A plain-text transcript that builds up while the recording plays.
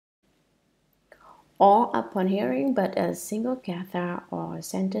or upon hearing but a single gatha or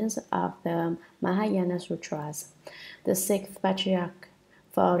sentence of the Mahayana Sutras. The sixth patriarch,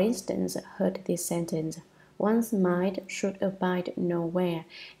 for instance, heard this sentence: one's mind should abide nowhere,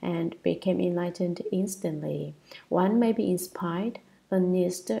 and became enlightened instantly. One may be inspired,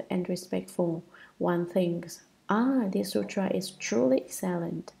 earnest, and respectful. One thinks, this sutra is truly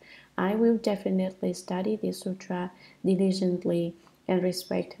excellent. I will definitely study this sutra diligently and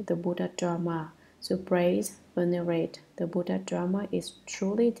respect the Buddhadharma. To praise, venerate the Buddhadharma is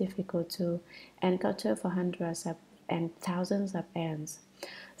truly difficult to encounter for hundreds of and thousands of ends.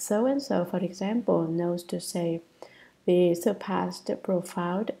 So and so, for example, knows to say, the surpassed,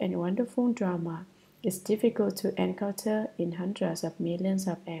 profound, and wonderful Dharma is difficult to encounter in hundreds of millions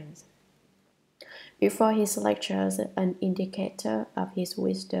of ends. Before his lectures, an indicator of his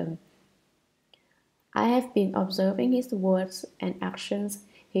wisdom. I have been observing his words and actions.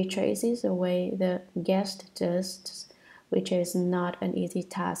 He chases away the guest guests, which is not an easy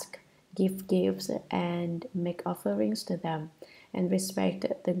task. Give gifts and make offerings to them, and respect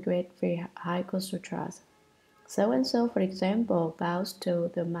the great vehicle sutras. So and so, for example, bows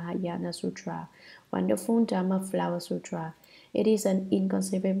to the Mahayana Sutra, wonderful Dharma Flower Sutra. It is an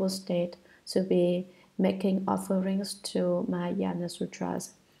inconceivable state to be making offerings to Mahayana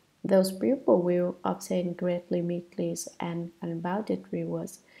Sutras. Those people will obtain great limitless and unbounded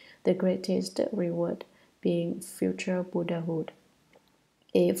rewards, the greatest reward being future Buddhahood.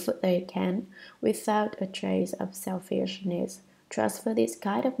 If they can, without a trace of selfishness, transfer this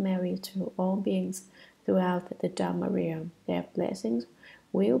kind of merit to all beings throughout the Dharma realm, their blessings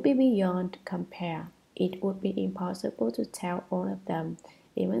will be beyond compare. It would be impossible to tell all of them,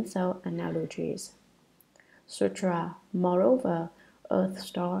 even though analogies. Sutra. Moreover, earth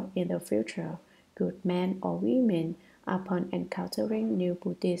star in the future, good men or women, upon encountering new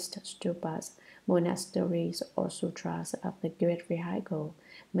Buddhist stupas, monasteries, or sutras of the great vehicle,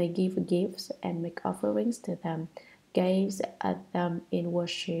 may give gifts and make offerings to them, gaze at them in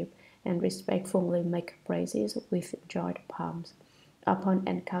worship, and respectfully make praises with joyed palms. Upon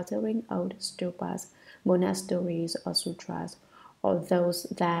encountering old stupas, monasteries, or sutras, or those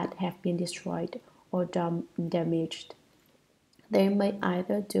that have been destroyed or damaged, they may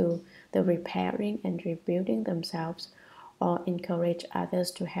either do the repairing and rebuilding themselves or encourage others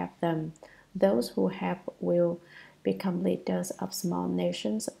to help them. Those who help will become leaders of small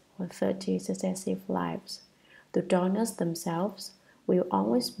nations or 30 successive lives. The donors themselves will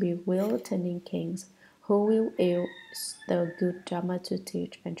always be will-turning kings who will use the good Dharma to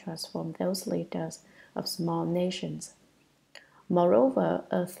teach and transform those leaders of small nations. Moreover,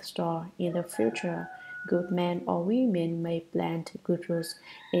 earth star in the future, good men or women may plant gurus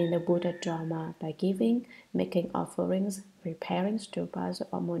in the Buddhadharma by giving, making offerings, repairing stupas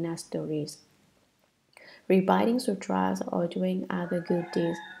or monasteries, rebuilding sutras, or doing other good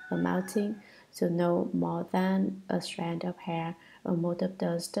deeds amounting to no more than a strand of hair, a mote of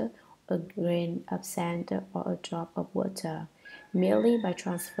dust, a grain of sand, or a drop of water. Merely by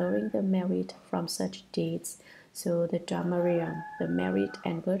transferring the merit from such deeds to the Dharma realm, the merit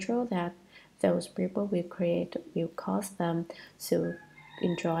and virtue that those people will create will cause them to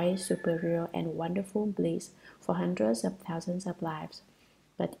enjoy superior and wonderful bliss for hundreds of thousands of lives.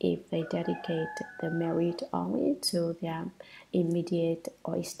 But if they dedicate the merit only to their immediate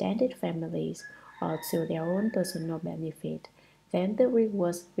or extended families or to their own personal benefit, then the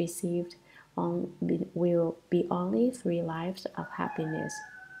rewards received will be only 3 lives of happiness.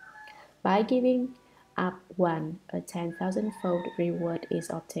 By giving up one, a 10,000-fold reward is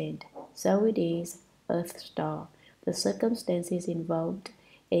obtained. So it is, earth star. The circumstances involved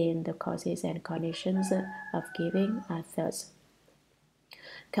in the causes and conditions of giving are thus.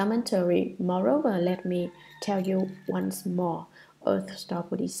 Commentary. Moreover, let me tell you once more, earth star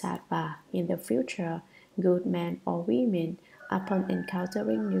Bodhisattva, in the future, good men or women, upon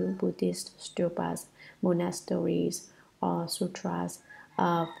encountering new Buddhist stupas, monasteries, or sutras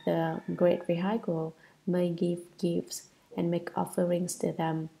of the great vehicle, may give gifts and make offerings to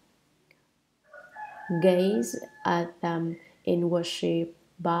them, gaze at them in worship,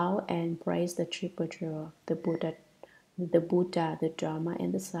 bow and praise the triple jewel, the Buddha, the Dharma,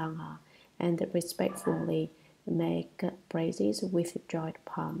 and the Sangha, and respectfully make praises with joyed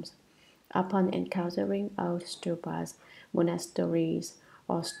palms. Upon encountering old stupas, monasteries,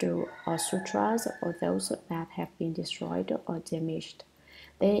 or sutras, or those that have been destroyed or damaged,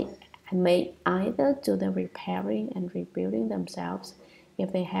 they may either do the repairing and rebuilding themselves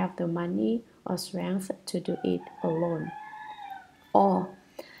if they have the money or strength to do it alone, or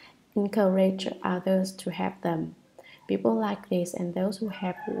encourage others to help them. People like this and those who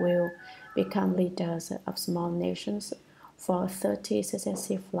have will become leaders of small nations for 30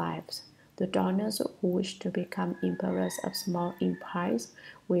 successive lives. The donors who wish to become emperors of small empires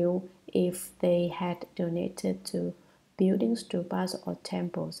will, if they had donated to building stupas or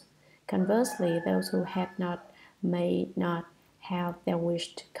temples. Conversely, those who had not may not have their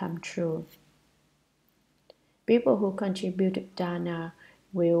wish to come true. People who contribute dana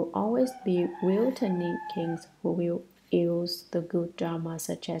will always be willing kings who will use the good dharma,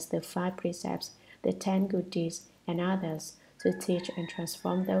 such as the 5 precepts, the 10 good deeds, and others, to teach and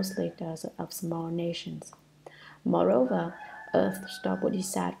transform those leaders of small nations. Moreover, earth-store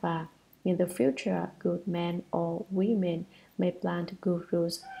bodhisattva, in the future, good men or women may plant good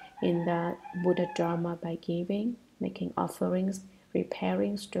roots in the Buddhadharma by giving, making offerings,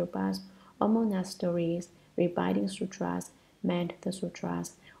 repairing stupas or monasteries, reciting sutras, mend the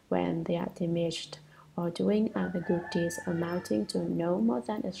sutras when they are damaged, or doing other good deeds amounting to no more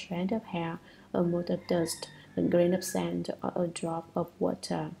than a strand of hair, a mote of dust, a grain of sand, or a drop of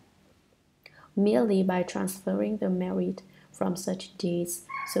water. Merely by transferring the merit from such deeds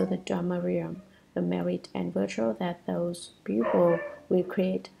to the Dharma realm, the merit and virtue that those people will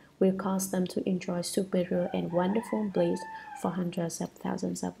create will cause them to enjoy superior and wonderful bliss for hundreds of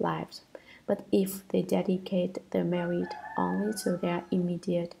thousands of lives. But if they dedicate the merit only to their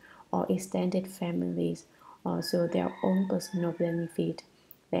immediate or extended families, or to their own personal benefit,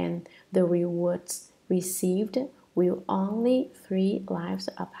 then the rewards received will only 3 lives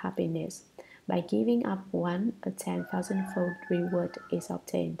of happiness. By giving up one, a 10,000-fold reward is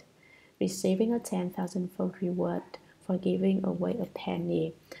obtained. Receiving a 10,000-fold reward for giving away a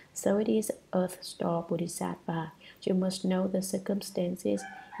penny. So it is earth-store bodhisattva. You must know the circumstances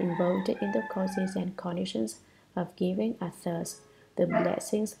involved in the causes and conditions of giving are thus. The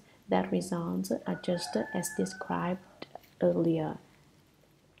blessings that result are just as described earlier.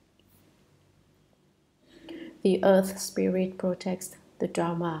 The earth spirit protects the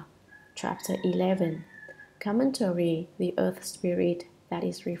Dharma. Chapter 11. Commentary. The earth spirit that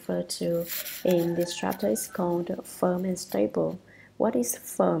is referred to in this chapter is called firm and stable. What is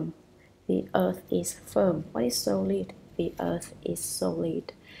firm? The earth is firm. What is solid? The earth is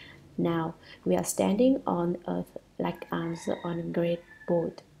solid. Now, we are standing on earth like ants on a great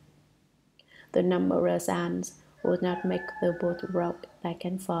boat. The numerous ants would not make the boat rock back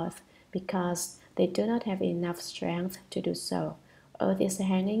and forth because they do not have enough strength to do so. Earth is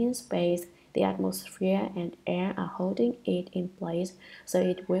hanging in space. The atmosphere and air are holding it in place so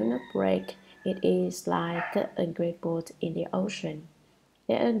it will not break. It is like a great boat in the ocean.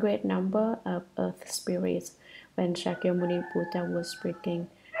 There are a great number of earth spirits. When Shakyamuni Buddha was speaking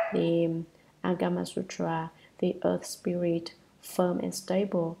the Agama Sutra, the earth spirit, firm and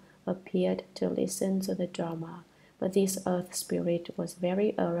stable, appeared to listen to the Dharma. But this earth spirit was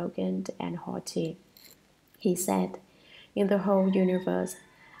very arrogant and haughty. He said, "In the whole universe,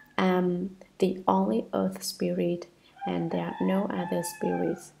 I am the only earth spirit, and there are no other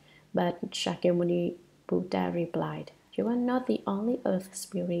spirits." But Shakyamuni Buddha replied, "You are not the only earth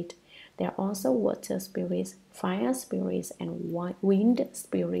spirit. There are also water spirits, fire spirits, and wind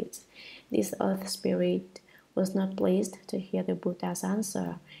spirits." This earth spirit was not pleased to hear the Buddha's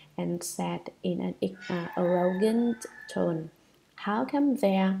answer and said in an arrogant tone, "How come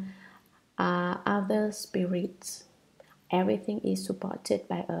there are other spirits? Everything is supported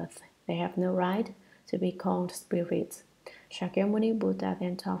by earth. They have no right to be called spirits." Shakyamuni Buddha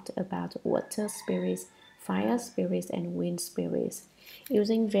then talked about water spirits, fire spirits, and wind spirits.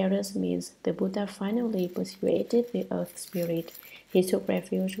 Using various means, the Buddha finally persuaded the earth spirit. He took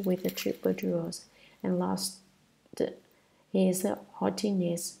refuge with the triple jewels and lost his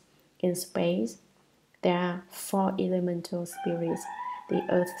haughtiness. In space, there are 4 elemental spirits: the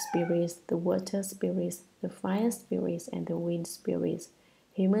earth spirits, the water spirits, the fire spirits, and the wind spirits.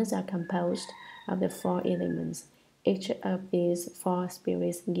 Humans are composed of the 4 elements. Each of these 4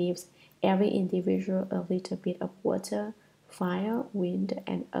 spirits gives every individual a little bit of water, fire, wind,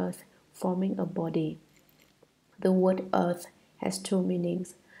 and earth, forming a body. The word earth has 2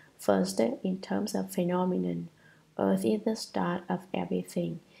 meanings. First, in terms of phenomenon, earth is the start of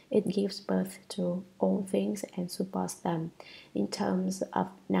everything. It gives birth to all things and supports them. In terms of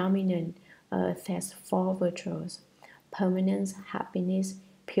nomenon, earth has 4 virtues: permanence, happiness,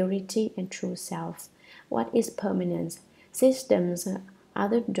 purity, and true self. What is permanence? Systems are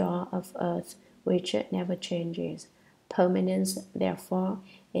the door of earth, which never changes. Permanence, therefore,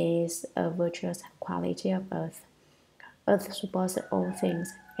 is a virtuous quality of earth. Earth supports all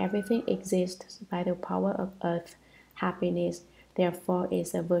things. Everything exists by the power of earth. Happiness, therefore,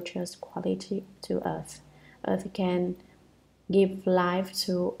 is a virtuous quality to earth. Earth can give life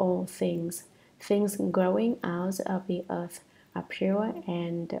to all things. Things growing out of the earth are pure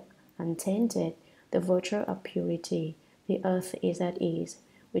and untainted, the virtue of purity. The earth is at ease,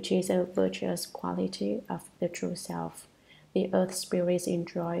 which is a virtuous quality of the true self. The earth spirits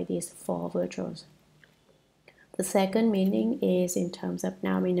enjoy these four virtues. The second meaning is in terms of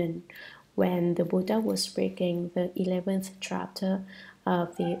nominal. When the Buddha was speaking the 11th chapter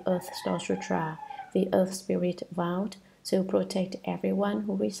of the Earth Star Sutra, the Earth Spirit vowed to protect everyone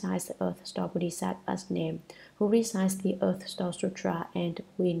who recites the Earth Star Bodhisattva's name, who recites the Earth Star Sutra, and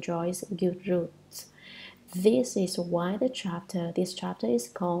who enjoys good roots. This is why this chapter is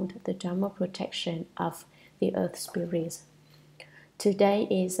called the Dharma protection of the Earth Spirits. Today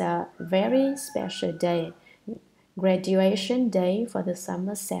is a very special day, graduation day for the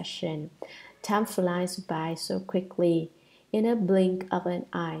summer session. Time flies by so quickly. In a blink of an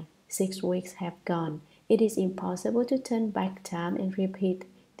eye, 6 weeks have gone. It is impossible to turn back time and repeat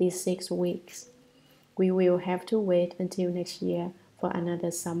these 6 weeks. We will have to wait until next year for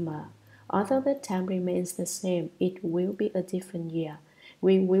another summer. Although the time remains the same, it will be a different year.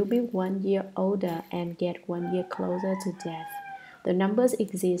 We will be 1 year older and get 1 year closer to death. The numbers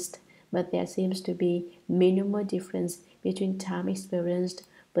exist, but there seems to be minimal difference between time experienced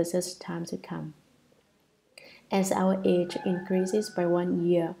versus time to come. As our age increases by 1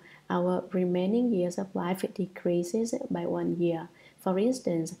 year, our remaining years of life decreases by 1 year. For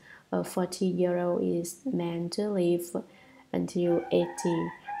instance, a 40-year-old is meant to live until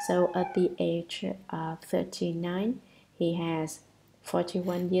 80. So at the age of 39, he has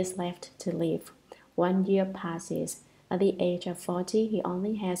 41 years left to live. 1 year passes. At the age of 40, he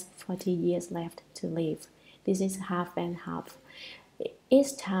only has 40 years left to live. This is half and half.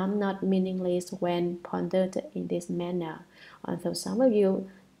 Is time not meaningless when pondered in this manner? Although some of your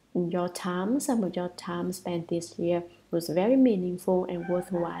time spent this year was very meaningful and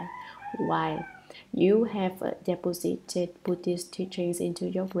worthwhile. Why? You have deposited Buddhist teachings into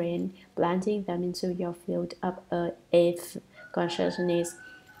your brain, planting them into your field of eighth consciousness.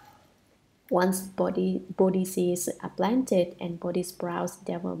 Once body seeds are planted and body sprouts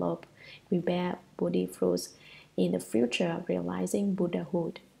develop, we bear body fruits in the future, realizing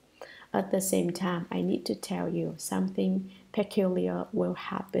Buddhahood. At the same time, I need to tell you something peculiar will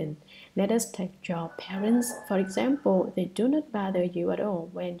happen. Let us take your parents, for example. They do not bother you at all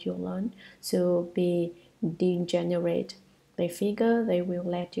when you learn to be degenerate. They figure they will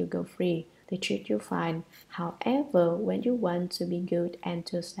let you go free. They treat you fine. However, when you want to be good and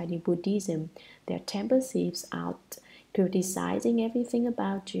to study Buddhism, their temper seeps out, criticizing everything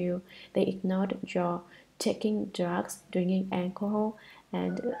about you. They ignored your taking drugs, drinking alcohol,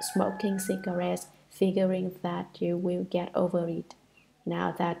 and smoking cigarettes, figuring that you will get over it.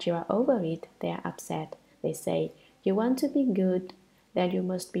 Now that you are over it, they are upset. They say, you want to be good, then you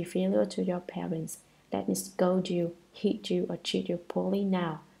must be filial to your parents. Let me scold you, hit you, or treat you poorly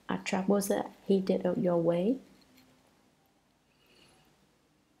now. Are troubles headed your way?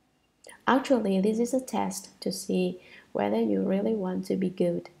 Actually, this is a test to see whether you really want to be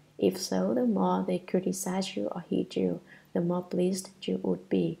good. If so, the more they criticize you or hate you, the more pleased you would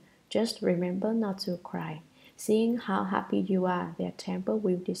be. Just remember not to cry. Seeing how happy you are, their temper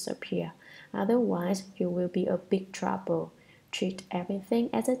will disappear. Otherwise, you will be a big trouble. Treat everything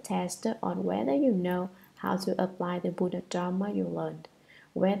as a test on whether you know how to apply the Buddhadharma you learned.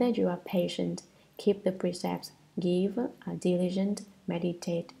 Whether you are patient, keep the precepts, give, are diligent,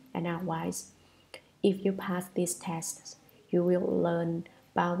 meditate, and are wise. If you pass these tests, you will learn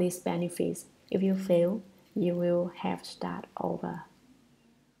about these benefits. If you fail, you will have to start over.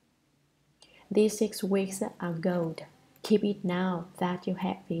 These 6 weeks are gold. Keep it now that you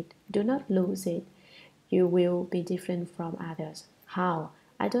have it. Do not lose it. You will be different from others. How?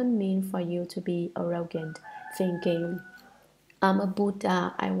 I don't mean for you to be arrogant, thinking, I'm a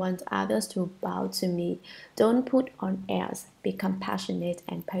Buddha, I want others to bow to me. Don't put on airs. Be compassionate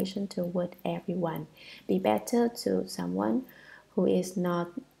and patient toward everyone. Be better to someone who is not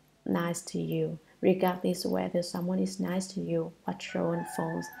nice to you, regardless whether someone is nice to you, what's your own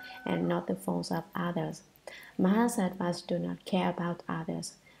faults and not the faults of others. Mahasattvas do not care about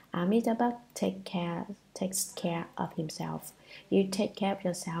others. Amitabha takes care of himself. You take care of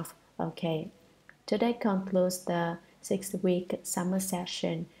yourself, okay. Today concludes the 6-week summer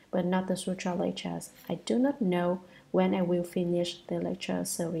session, but not the Sutra lectures. I do not know when I will finish the lecture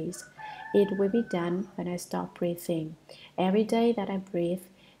series. It will be done when I stop breathing. Every day that I breathe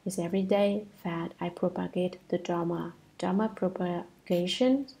is every day that I propagate the Dharma. Dharma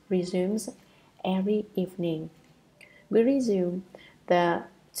propagation resumes every evening. We resume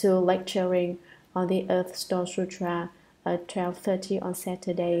to lecturing on the Earth Store Sutra at 12:30 on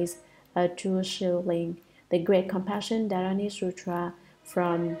Saturdays at 2 shilling, the Great Compassion Dharani Sutra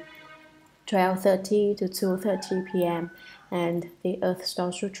from 12:30 to 2:30 p.m., and the Earth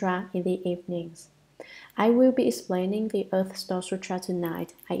Store Sutra in the evenings. I will be explaining the Earth Store Sutra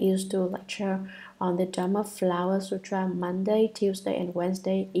tonight. I used to lecture on the Dharma Flower Sutra Monday, Tuesday, and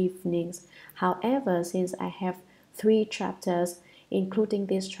Wednesday evenings. However, since I have 3 chapters, including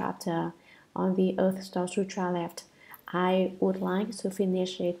this chapter on the Earth Store Sutra left, I would like to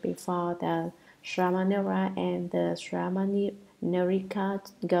finish it before the Shramanera and the Shramanarika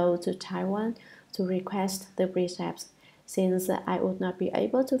go to Taiwan to request the precepts. Since I would not be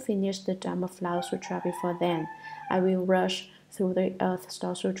able to finish the Dharma Flower Sutra before then, I will rush through the Earth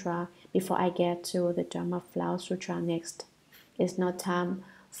Store Sutra before I get to the Dharma Flower Sutra next. It's not time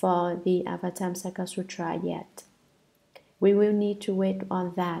for the Avatamsaka Sutra yet. We will need to wait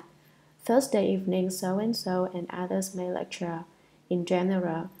on that. Thursday evening, so-and-so and others may lecture. In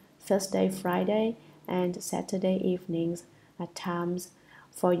general, Thursday, Friday, and Saturday evenings are times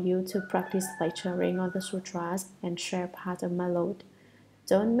for you to practice lecturing on the sutras and share part of my load.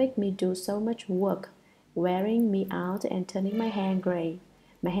 Don't make me do so much work, wearing me out and turning my hair gray.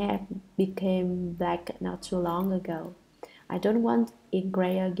 My hair became black not too long ago. I don't want it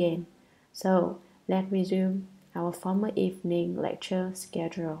gray again. So let's resume our former evening lecture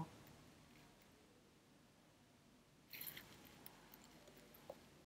schedule.